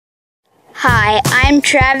Hi, I'm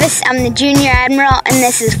Travis. I'm the Junior Admiral, and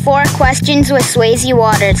this is 4 Questions with Swayze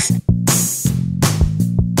Waters.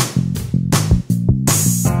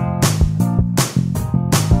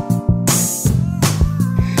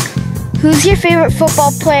 Who's your favorite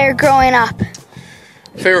football player growing up?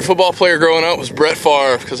 Favorite football player growing up was Brett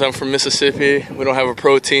Favre, because I'm from Mississippi. We don't have a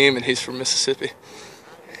pro team, and he's from Mississippi.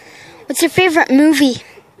 What's your favorite movie?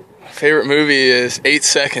 My favorite movie is 8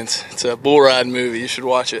 Seconds. It's a bull ride movie. You should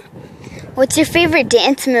watch it. What's your favorite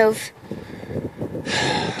dance move?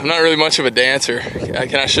 I'm not really much of a dancer.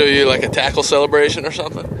 Can I show you like a tackle celebration or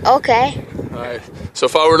something? Okay. All right. So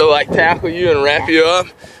if I were to like tackle you and wrap you up,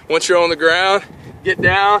 once you're on the ground, get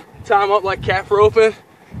down, tie them up like cap roping,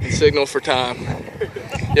 and signal for time.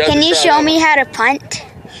 Can you show me how to punt?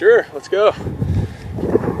 Sure, let's go.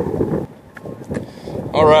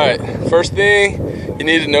 All right, first thing you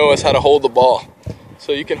need to know is how to hold the ball.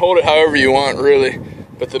 So you can hold it however you want, really,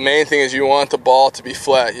 but the main thing is you want the ball to be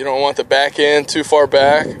flat. You don't want the back end too far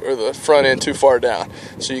back or the front end too far down.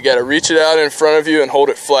 So you got to reach it out in front of you and hold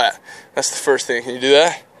it flat. That's the first thing. Can you do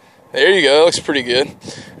that? There you go, that looks pretty good.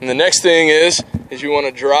 And the next thing is you want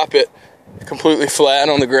to drop it completely flat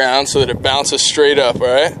on the ground so that it bounces straight up, all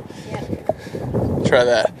right? Yep. Try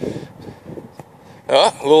that.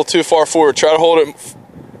 Oh, a little too far forward. Try to hold it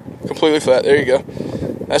completely flat. There you go.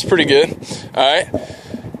 That's pretty good. All right.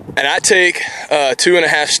 And I take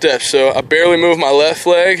 2.5 steps. So I barely move my left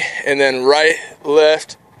leg and then right,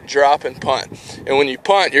 left, drop, and punt. And when you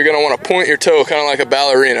punt, you're going to want to point your toe kind of like a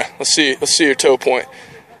ballerina. Let's see your toe point.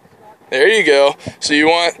 There you go. So you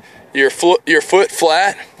want your foot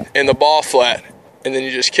flat and the ball flat, and then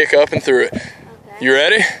you just kick up and through it. Okay. You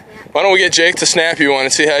ready? Yeah. Why don't we get Jake to snap you one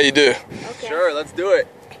and see how you do? Okay. Sure, let's do it.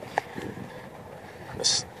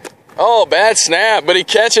 Oh, bad snap, but he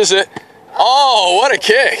catches it. Oh, what a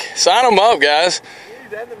kick. Sign him up, guys.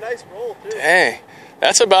 He's having a nice roll, too. Dang.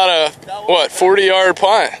 That's about a, 40-yard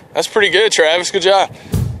punt. That's pretty good, Travis. Good job.